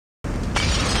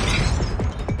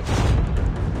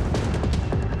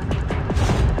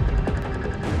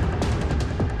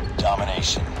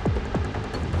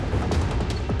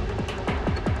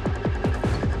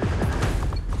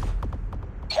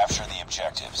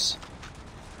objectives.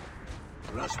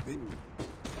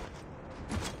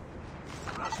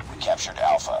 We captured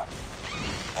Alpha.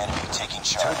 Enemy taking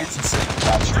Charlie. Targets in sight.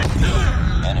 Captured B.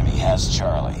 Enemy has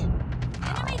Charlie.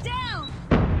 Enemy down!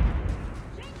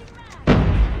 Changing mag!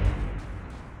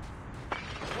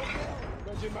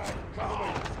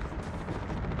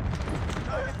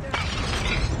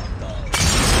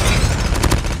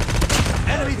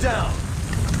 Enemy down.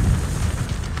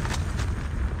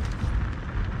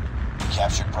 We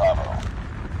captured Bravo.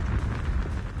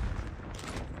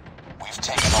 We've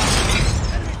taken over.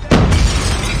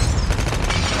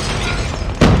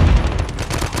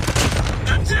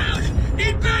 I'm down.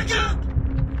 Need backup.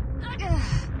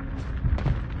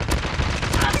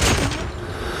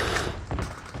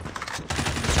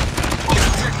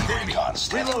 Recon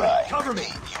standing Reloading. by. Cover me.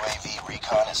 UAV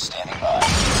recon is standing by.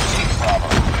 Bravo.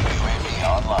 UAV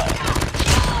online.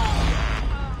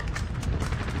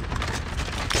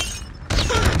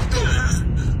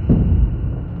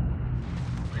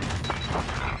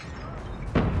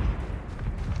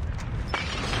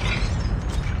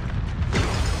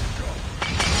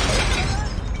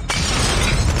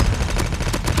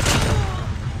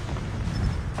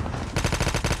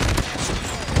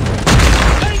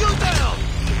 Tango down.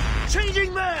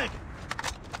 Changing mag.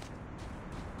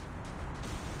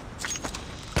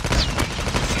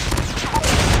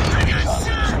 Recon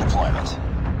ready for deployment.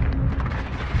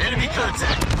 Enemy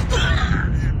contact.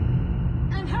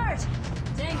 I'm hurt!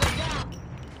 Tango down!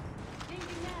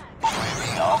 Changing mag!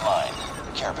 UAV online.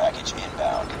 Care package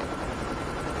inbound.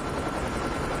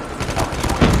 Our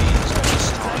UAV has been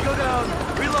destroyed. Tango down.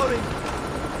 Reloading.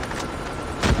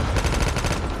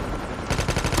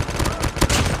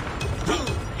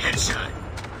 Headshot.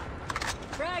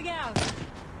 Frag out!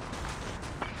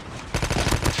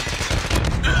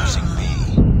 Losing B.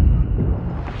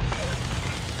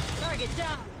 Target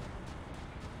down!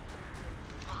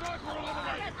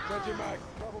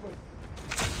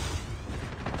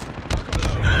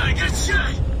 I got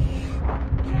shot.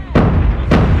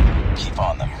 Keep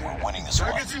on them. We're winning this one.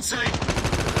 Targets in sight.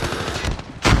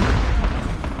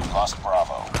 Lost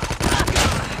Bravo.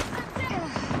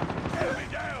 Enemy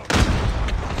down.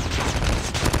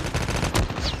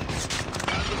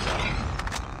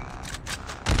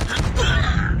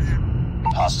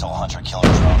 Hostile hunter-killer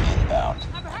drone inbound.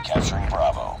 We're capturing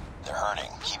Bravo. They're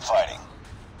hurting. Keep fighting.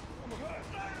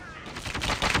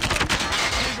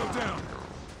 Tango down.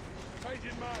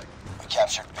 We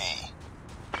captured B.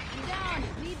 I'm down!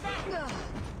 Need backup!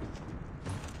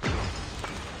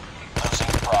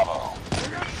 Losing Bravo.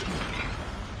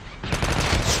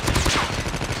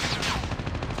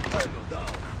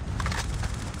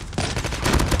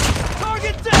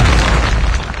 Target down.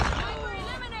 We're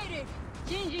eliminated!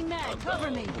 Changing mag!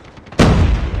 Cover me!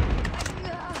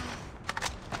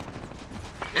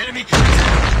 Enemy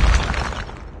contact.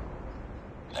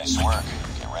 Nice work.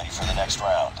 Get ready for the next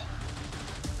round.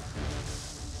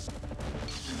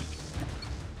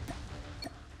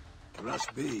 Rush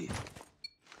B.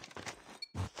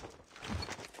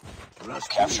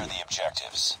 Capture the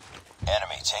objectives.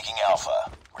 Enemy taking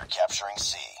Alpha. We're capturing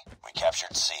C. We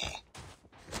captured C.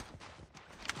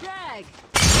 Drag!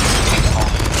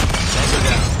 Tango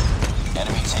down.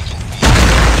 Enemy taking B.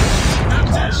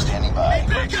 Recon standing by.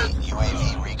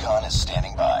 UAV recon is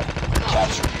standing by.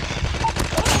 Captured B.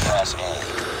 WS A.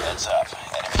 Heads up.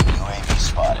 Enemy UAV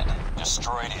spotted.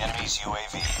 Destroyed enemy's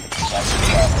UAV. Captured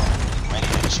Bravo. Ready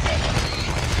to jam enemy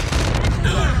UAV.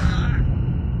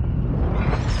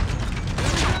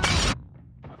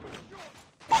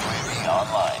 UAV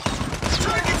online.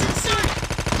 Targets in sight.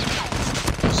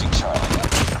 Losing Charlie.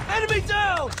 Enemy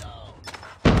down.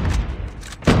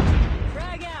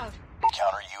 Frag out!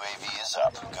 Counter UAV is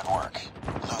up. Good work.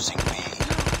 Losing B.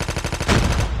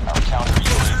 Our counter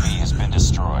UAV has been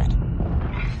destroyed.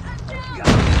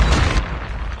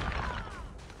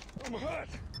 I'm hurt.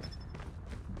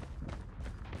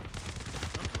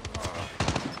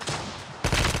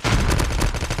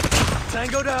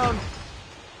 Tango down.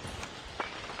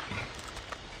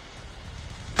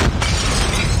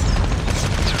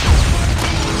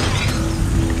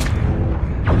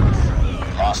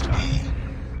 Lost B.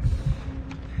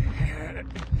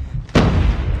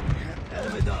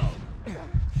 Enemy down.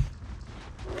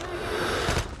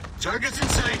 Targets in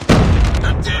sight.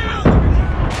 I'm down.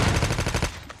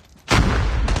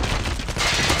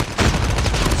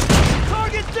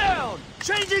 Target down.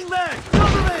 Changing mag.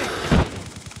 Cover me.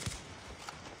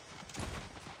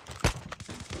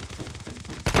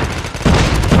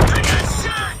 I got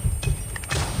shot.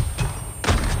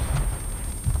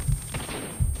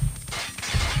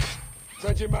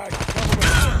 Changing mag. Cover me.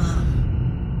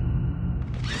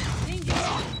 Changing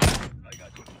mag!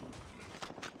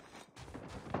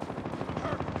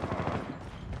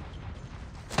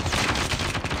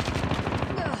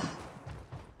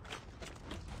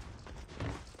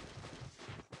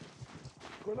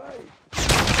 Enemy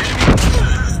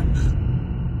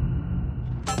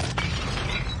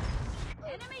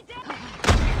down!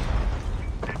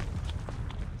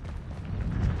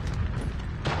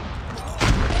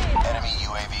 Enemy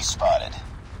UAV spotted.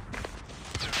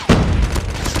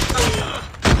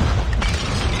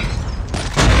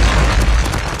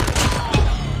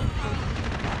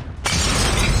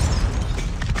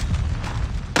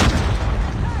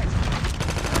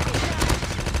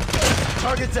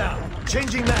 Target down.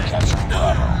 Changing mag. Capturing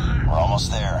Bravo. We're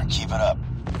almost there. Keep it up.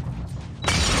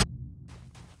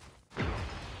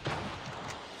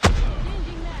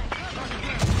 Changing mag.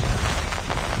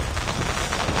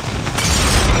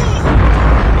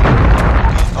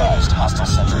 Be advised, hostile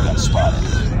sentry gun spotted.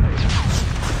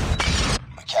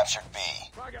 We captured B.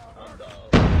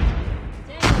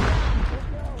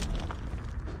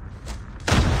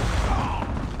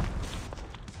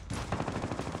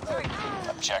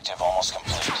 Objective almost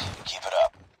complete. Keep it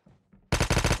up.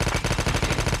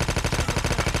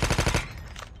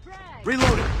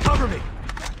 Reloading. Cover me.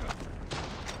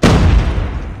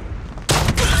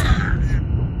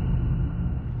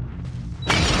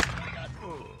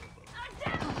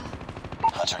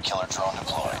 Hunter-killer drone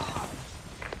deployed.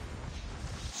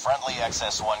 Friendly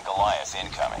XS-1 Goliath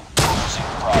incoming. Losing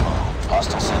Bravo.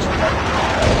 Hostile sentry gun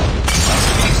deployed.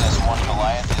 Friendly XS-1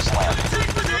 Goliath is landing.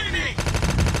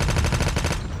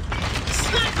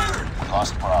 We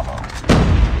lost Bravo.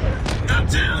 I'm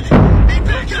down! Need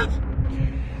backup!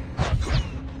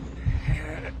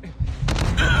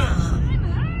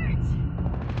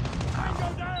 Tango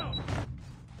down.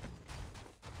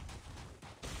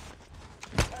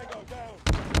 Tango down.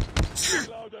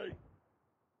 Reloading.